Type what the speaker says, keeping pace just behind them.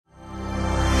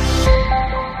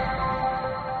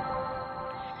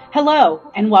Hello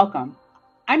and welcome.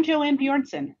 I'm Ann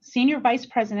Bjornson, Senior Vice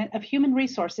President of Human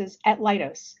Resources at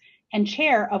Leidos and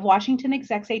Chair of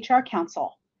WashingtonExec's HR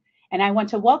Council. And I want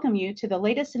to welcome you to the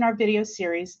latest in our video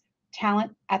series,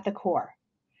 Talent at the Core.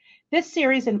 This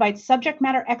series invites subject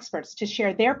matter experts to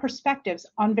share their perspectives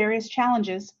on various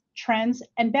challenges, trends,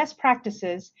 and best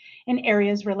practices in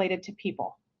areas related to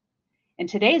people. In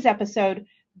today's episode,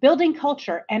 Building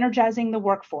Culture, Energizing the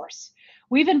Workforce,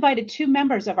 we've invited two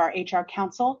members of our HR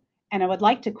Council, and I would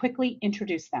like to quickly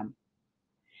introduce them.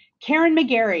 Caryn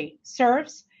McGarry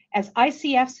serves as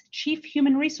ICF's Chief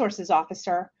Human Resources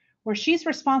Officer, where she's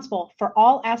responsible for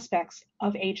all aspects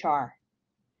of HR.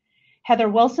 Heather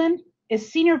Wilson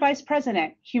is Senior Vice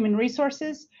President, Human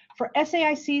Resources for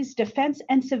SAIC's Defense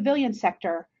and Civilian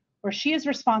Sector, where she is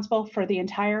responsible for the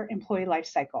entire employee life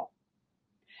cycle.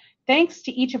 Thanks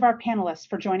to each of our panelists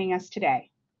for joining us today.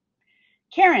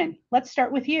 Caryn, let's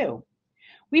start with you.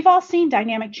 We've all seen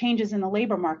dynamic changes in the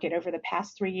labor market over the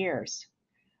past 3 years.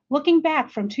 Looking back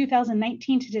from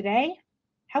 2019 to today,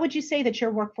 how would you say that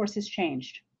your workforce has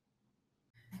changed?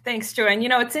 Thanks, Joanne.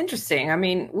 It's interesting. I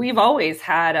mean, we've always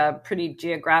had a pretty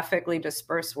geographically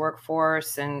dispersed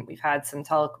workforce, and we've had some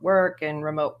telework and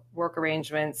remote work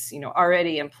arrangements,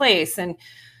 already in place. And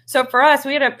so for us,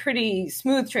 we had a pretty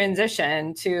smooth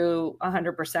transition to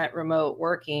 100% remote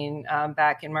working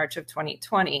back in March of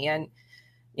 2020. And,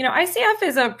 ICF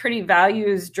is a pretty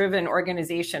values-driven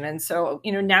organization. And so,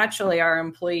 naturally, our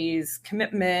employees'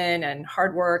 commitment and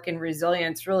hard work and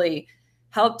resilience really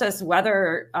helped us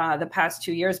weather the past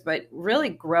 2 years, but really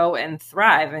grow and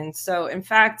thrive. And so, in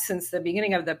fact, since the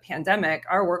beginning of the pandemic,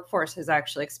 our workforce has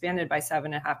actually expanded by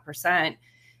 7.5%.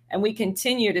 And we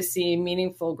continue to see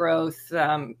meaningful growth,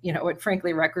 with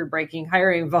frankly record-breaking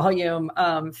hiring volume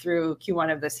through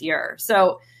Q1 of this year.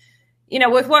 So,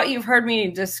 with what you've heard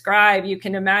me describe, you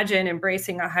can imagine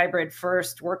embracing a hybrid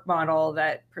first work model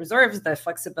that preserves the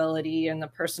flexibility and the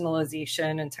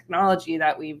personalization and technology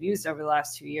that we've used over the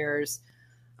last 2 years,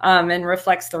 and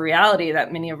reflects the reality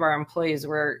that many of our employees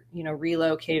were,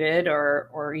 relocated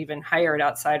or even hired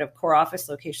outside of core office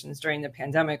locations during the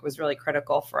pandemic was really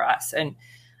critical for us. And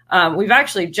we've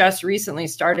actually just recently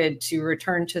started to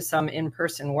return to some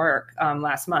in-person work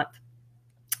last month.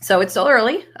 So it's still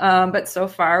early, but so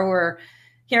far we're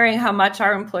hearing how much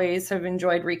our employees have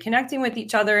enjoyed reconnecting with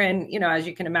each other. And, as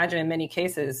you can imagine, in many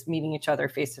cases, meeting each other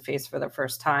face-to-face for the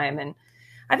first time. And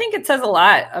I think it says a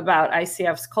lot about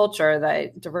ICF's culture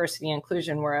that diversity and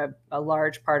inclusion were a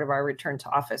large part of our return to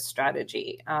office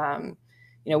strategy.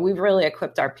 We've really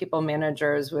equipped our people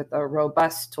managers with a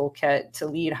robust toolkit to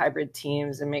lead hybrid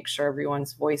teams and make sure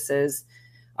everyone's voices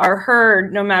are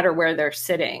heard no matter where they're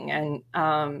sitting.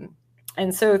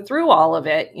 And so through all of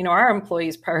it, our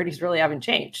employees' priorities really haven't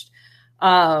changed.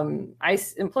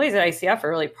 Employees at ICF are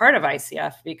really part of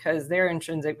ICF because their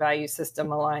intrinsic value system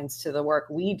aligns to the work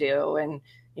we do. And,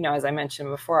 as I mentioned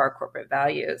before, our corporate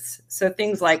values. So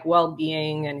things like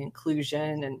well-being and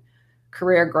inclusion and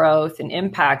career growth and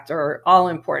impact are all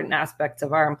important aspects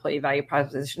of our employee value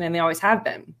proposition, and they always have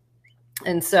been.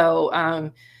 And so,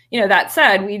 that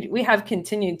said, we have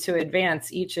continued to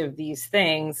advance each of these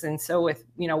things. And so with,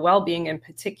 well-being in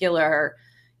particular,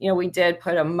 we did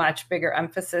put a much bigger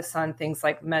emphasis on things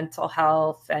like mental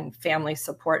health and family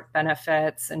support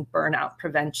benefits and burnout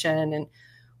prevention. And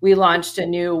we launched a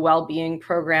new well-being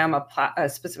program, a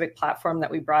specific platform that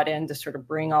we brought in to sort of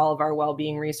bring all of our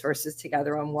well-being resources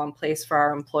together in one place for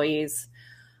our employees.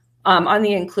 On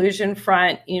the inclusion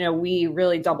front, we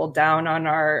really doubled down on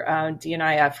our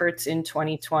D&I efforts in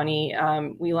 2020.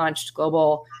 We launched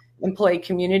global employee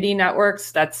community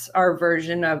networks. That's our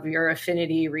version of your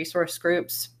affinity resource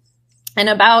groups. And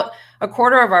about a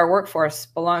quarter of our workforce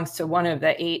belongs to one of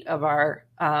the 8 of our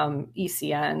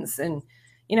ECNs. And,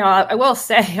 I will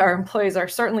say our employees are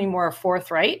certainly more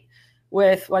forthright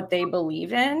with what they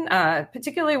believe in,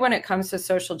 particularly when it comes to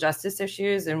social justice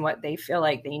issues and what they feel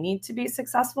like they need to be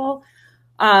successful.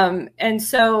 And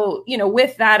so,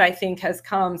 with that, I think has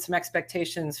come some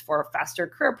expectations for faster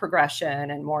career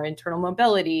progression and more internal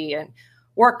mobility and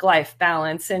work-life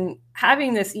balance. And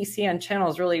having this ECN channel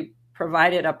has really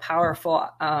provided a powerful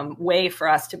way for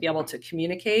us to be able to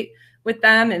communicate with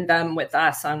them and them with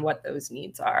us on what those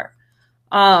needs are.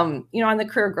 On the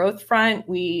career growth front,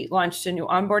 we launched a new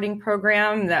onboarding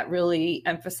program that really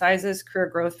emphasizes career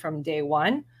growth from day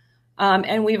one.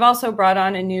 And we've also brought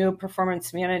on a new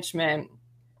performance management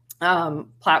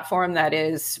platform that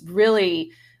is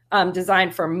really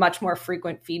designed for much more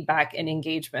frequent feedback and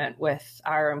engagement with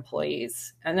our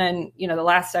employees. And then, the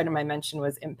last item I mentioned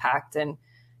was impact. And,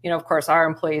 of course, our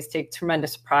employees take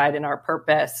tremendous pride in our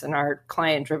purpose and our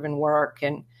client-driven work.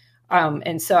 And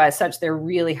And so as such, they're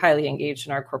really highly engaged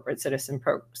in our corporate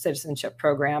citizenship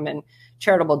program, and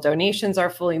charitable donations are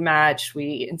fully matched.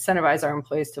 We incentivize our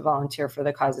employees to volunteer for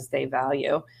the causes they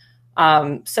value.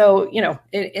 So,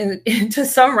 to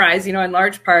summarize, in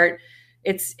large part,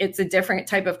 it's a different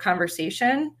type of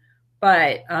conversation,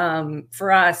 but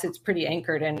for us, it's pretty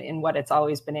anchored in what it's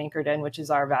always been anchored in, which is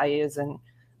our values and,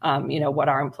 what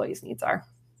our employees' needs are.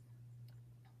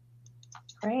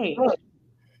 Great.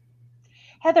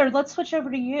 Heather, let's switch over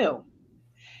to you.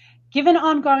 Given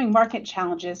ongoing market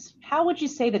challenges, how would you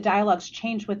say the dialogues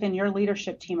changed within your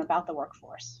leadership team about the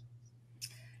workforce?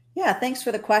 Yeah, thanks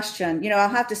for the question. I'll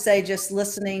have to say, just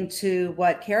listening to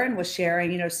what Caryn was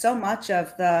sharing, so much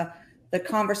of the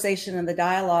conversation and the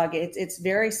dialogue, it's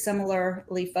very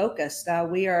similarly focused.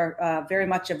 We are very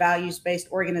much a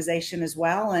values-based organization as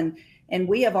well, and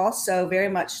we have also very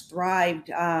much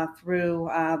thrived through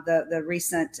the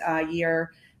recent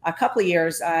a couple of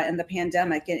years in the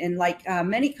pandemic. And like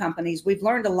many companies, we've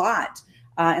learned a lot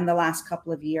in the last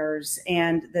couple of years,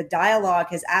 and the dialogue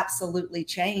has absolutely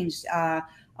changed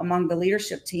among the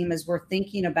leadership team as we're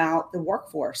thinking about the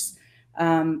workforce.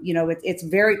 It's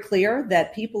very clear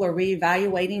that people are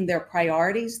reevaluating their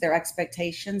priorities, their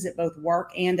expectations at both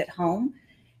work and at home.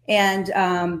 And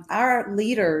our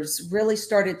leaders really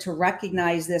started to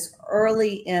recognize this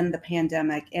early in the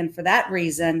pandemic. And for that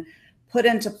reason, put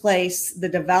into place the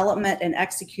development and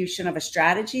execution of a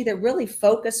strategy that really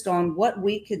focused on what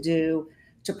we could do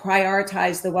to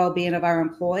prioritize the well-being of our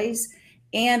employees,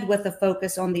 and with a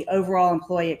focus on the overall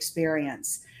employee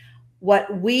experience.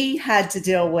 What we had to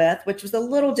deal with, which was a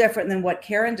little different than what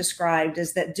Caryn described,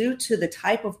 is that due to the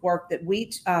type of work that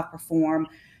we perform,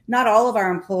 not all of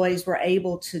our employees were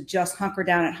able to just hunker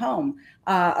down at home.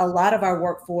 A lot of our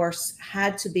workforce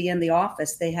had to be in the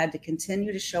office. They had to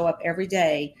continue to show up every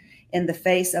day in the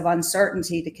face of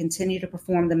uncertainty to continue to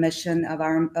perform the mission of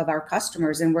our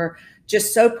customers. And we're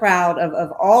just so proud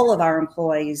of all of our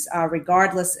employees,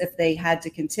 regardless if they had to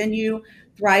continue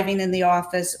thriving in the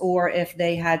office or if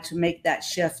they had to make that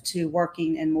shift to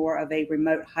working in more of a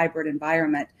remote hybrid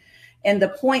environment. And the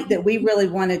point that we really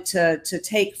wanted to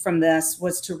take from this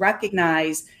was to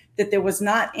recognize that there was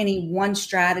not any one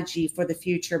strategy for the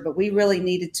future, but we really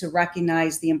needed to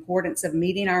recognize the importance of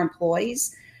meeting our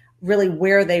employees really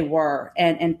where they were,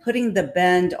 and putting the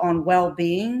bend on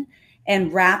well-being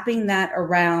and wrapping that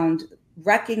around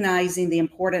recognizing the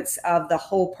importance of the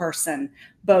whole person,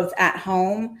 both at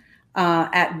home,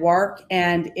 at work,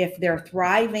 and if they're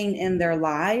thriving in their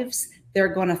lives,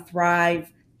 they're going to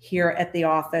thrive here at the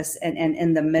office and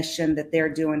in the mission that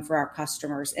they're doing for our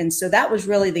customers. And so that was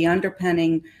really the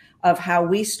underpinning of how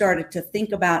we started to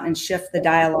think about and shift the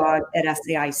dialogue at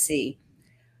SAIC.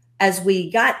 As we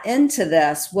got into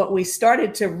this, what we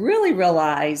started to really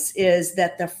realize is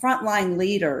that the frontline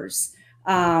leaders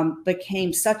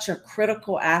became such a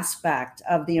critical aspect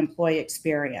of the employee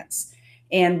experience.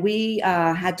 And we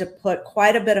had to put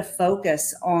quite a bit of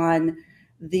focus on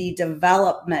the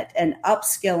development and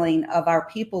upskilling of our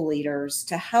people leaders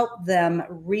to help them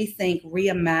rethink,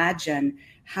 reimagine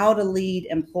how to lead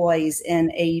employees in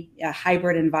a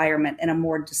hybrid environment, in a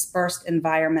more dispersed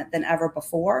environment than ever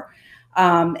before.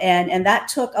 And that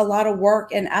took a lot of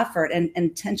work and effort and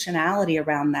intentionality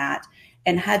around that,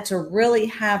 and had to really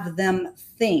have them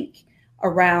think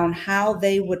around how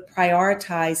they would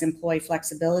prioritize employee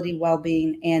flexibility,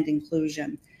 well-being, and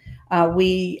inclusion.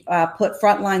 We put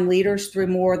frontline leaders through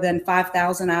more than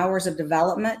 5,000 hours of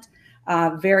development,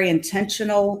 very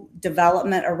intentional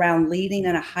development around leading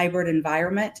in a hybrid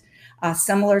environment.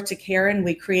 Similar to Caryn,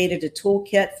 we created a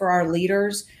toolkit for our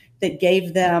leaders that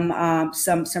gave them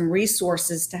some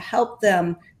resources to help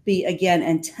them be, again,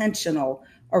 intentional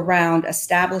around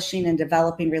establishing and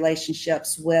developing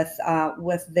relationships with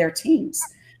their teams.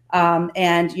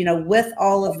 And, with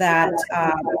all of that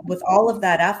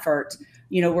effort,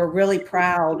 we're really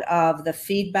proud of the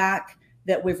feedback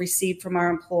that we've received from our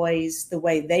employees, the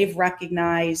way they've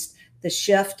recognized the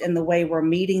shift in the way we're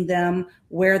meeting them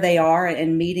where they are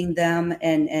and meeting them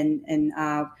and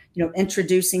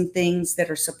introducing things that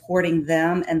are supporting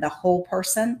them and the whole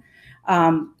person.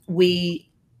 We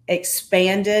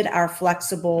expanded our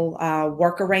flexible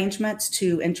work arrangements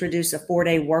to introduce a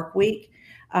 4-day work week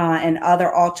and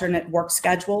other alternate work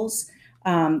schedules.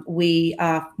 We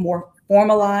more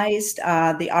formalized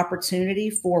the opportunity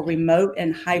for remote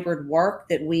and hybrid work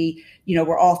that we,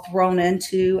 were all thrown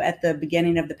into at the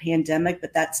beginning of the pandemic,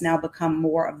 but that's now become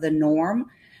more of the norm.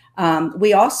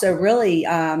 We also really,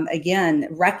 again,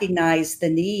 recognize the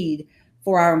need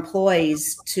for our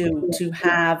employees to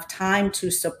have time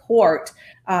to support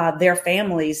their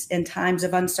families in times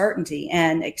of uncertainty,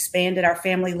 and expanded our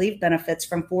family leave benefits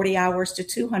from 40 hours to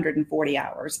 240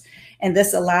 hours. And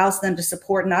this allows them to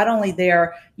support not only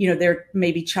their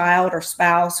maybe child or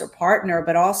spouse or partner,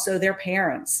 but also their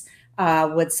parents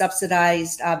with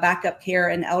subsidized backup care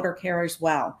and elder care as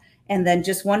well. And then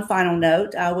just one final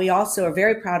note, we also are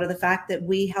very proud of the fact that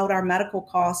we held our medical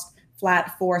costs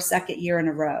flat for a second year in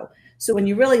a row. So when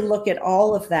you really look at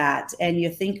all of that and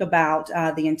you think about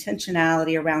the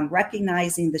intentionality around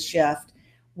recognizing the shift,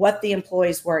 what the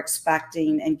employees were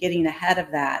expecting and getting ahead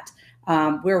of that,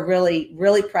 we're really,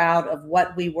 really proud of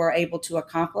what we were able to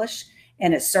accomplish.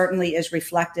 And it certainly is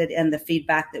reflected in the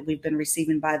feedback that we've been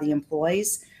receiving by the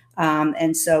employees.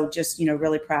 And so just,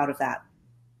 really proud of that.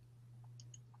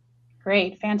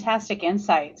 Great, fantastic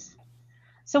insights.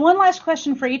 So one last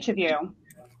question for each of you.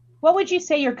 What would you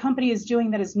say your company is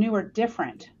doing that is new or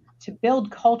different to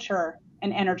build culture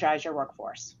and energize your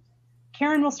workforce?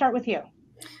 Caryn, we'll start with you.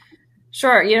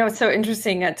 Sure. It's so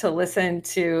interesting to listen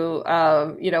to,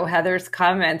 Heather's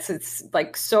comments. It's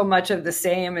like so much of the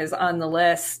same is on the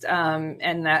list.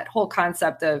 And that whole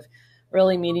concept of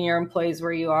really meeting your employees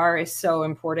where you are is so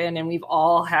important. And we've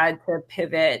all had to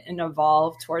pivot and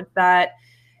evolve towards that.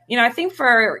 I think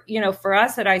for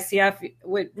us at ICF,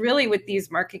 with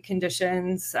these market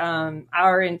conditions,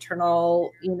 our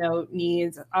internal,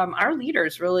 needs, our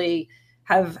leaders really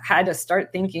have had to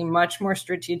start thinking much more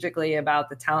strategically about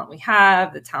the talent we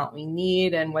have, the talent we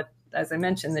need, and what, as I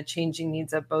mentioned, the changing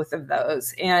needs of both of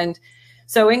those. And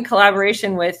so in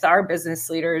collaboration with our business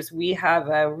leaders, we have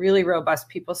a really robust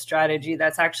people strategy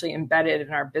that's actually embedded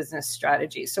in our business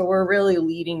strategy. So we're really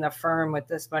leading the firm with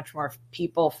this much more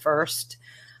people first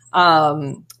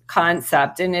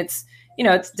concept, and it's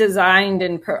designed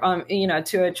and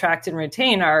to attract and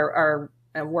retain our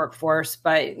workforce,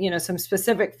 but some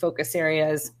specific focus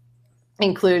areas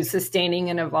include sustaining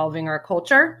and evolving our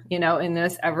culture. In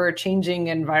this ever changing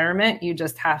environment, you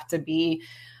just have to be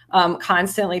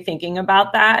constantly thinking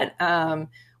about that.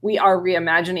 We are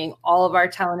reimagining all of our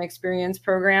talent experience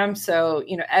programs. So,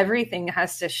 everything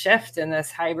has to shift in this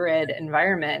hybrid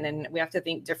environment, and we have to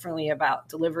think differently about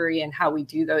delivery and how we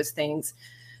do those things.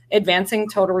 Advancing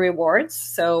total rewards.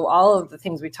 So all of the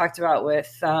things we talked about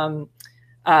with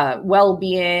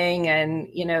well-being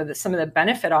and, some of the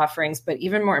benefit offerings, but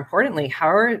even more importantly, how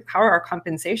are our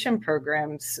compensation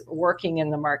programs working in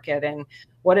the market, and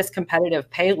what does competitive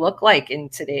pay look like in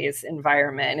today's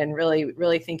environment, and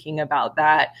really thinking about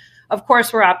that. Of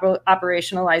course, we're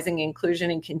operationalizing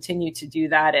inclusion and continue to do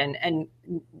that, and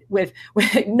with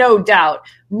no doubt,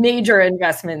 major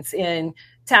investments in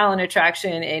talent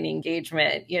attraction and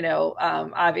engagement.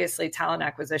 Obviously talent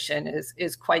acquisition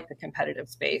is quite the competitive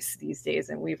space these days.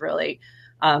 And we've really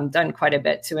done quite a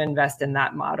bit to invest in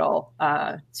that model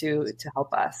to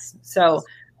help us. So,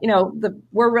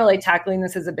 we're really tackling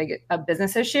this as a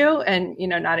business issue and,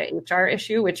 not an HR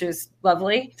issue, which is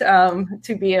lovely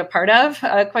to be a part of,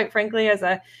 quite frankly, as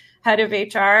a head of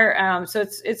HR. So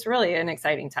it's really an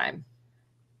exciting time.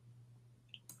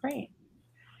 Great.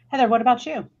 Heather, what about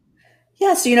you?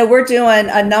 Yes, we're doing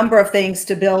a number of things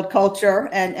to build culture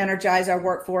and energize our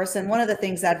workforce. And one of the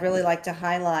things I'd really like to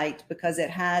highlight, because it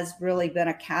has really been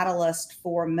a catalyst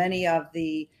for many of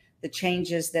the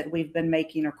changes that we've been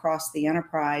making across the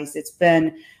enterprise, it's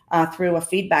been through a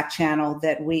feedback channel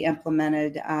that we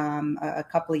implemented a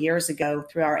couple of years ago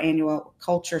through our annual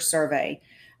culture survey.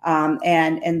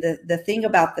 And the thing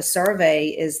about the survey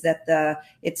is that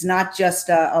it's not just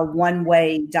a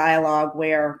one-way dialogue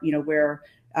where, we're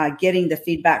getting the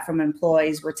feedback from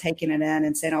employees, we're taking it in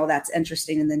and saying, oh, that's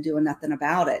interesting, and then doing nothing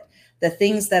about it. The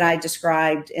things that I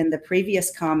described in the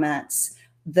previous comments,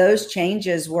 those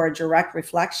changes were a direct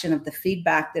reflection of the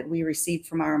feedback that we received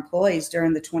from our employees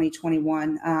during the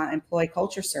 2021 employee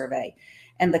culture survey.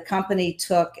 And the company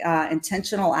took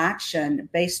intentional action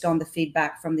based on the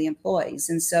feedback from the employees.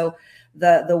 And so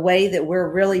the way that we're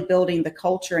really building the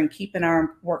culture and keeping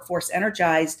our workforce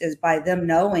energized is by them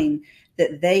knowing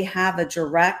that they have a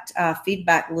direct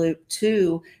feedback loop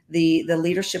to the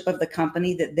leadership of the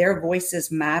company, that their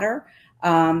voices matter,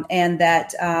 and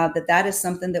that is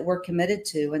something that we're committed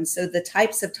to. And so the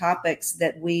types of topics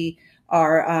that we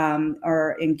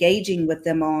are engaging with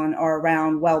them on are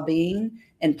around well-being,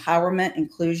 empowerment,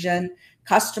 inclusion,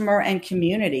 customer, and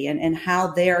community, and how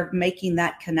they're making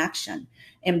that connection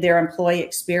in their employee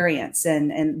experience,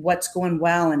 and what's going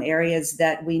well in areas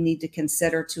that we need to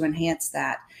consider to enhance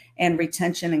that, and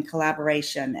retention and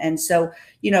collaboration. And so,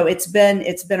 it's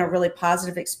been a really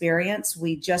positive experience.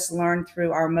 We just learned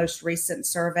through our most recent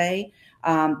survey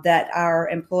that our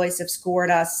employees have scored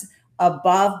us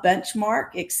above benchmark,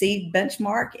 exceed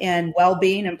benchmark in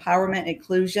well-being, empowerment,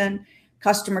 inclusion,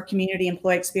 customer, community,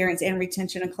 employee experience, and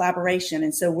retention and collaboration.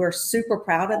 And so we're super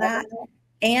proud of that.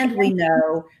 And we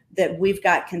know that we've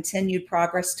got continued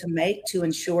progress to make to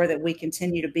ensure that we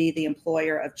continue to be the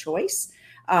employer of choice.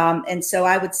 And so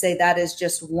I would say that is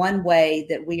just one way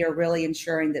that we are really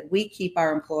ensuring that we keep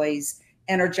our employees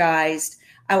energized.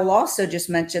 I will also just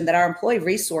mention that our employee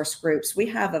resource groups, we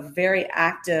have a very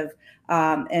active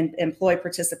and employee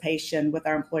participation with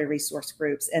our employee resource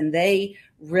groups, and they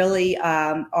really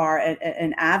are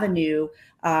an avenue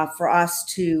for us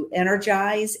to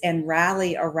energize and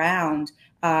rally around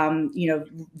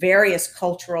various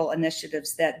cultural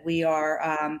initiatives that we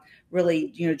are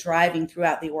really driving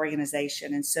throughout the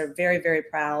organization. And so very, very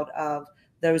proud of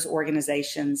those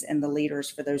organizations and the leaders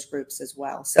for those groups as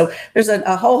well. So there's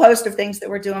a whole host of things that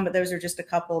we're doing, but those are just a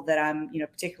couple that I'm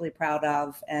particularly proud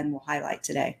of and will highlight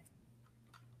today.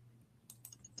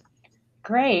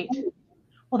 Great.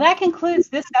 Well, that concludes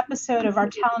this episode of our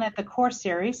Talent at the Core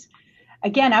series.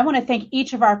 Again, I want to thank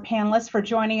each of our panelists for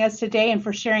joining us today and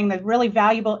for sharing the really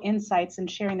valuable insights and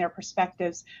sharing their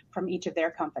perspectives from each of their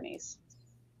companies.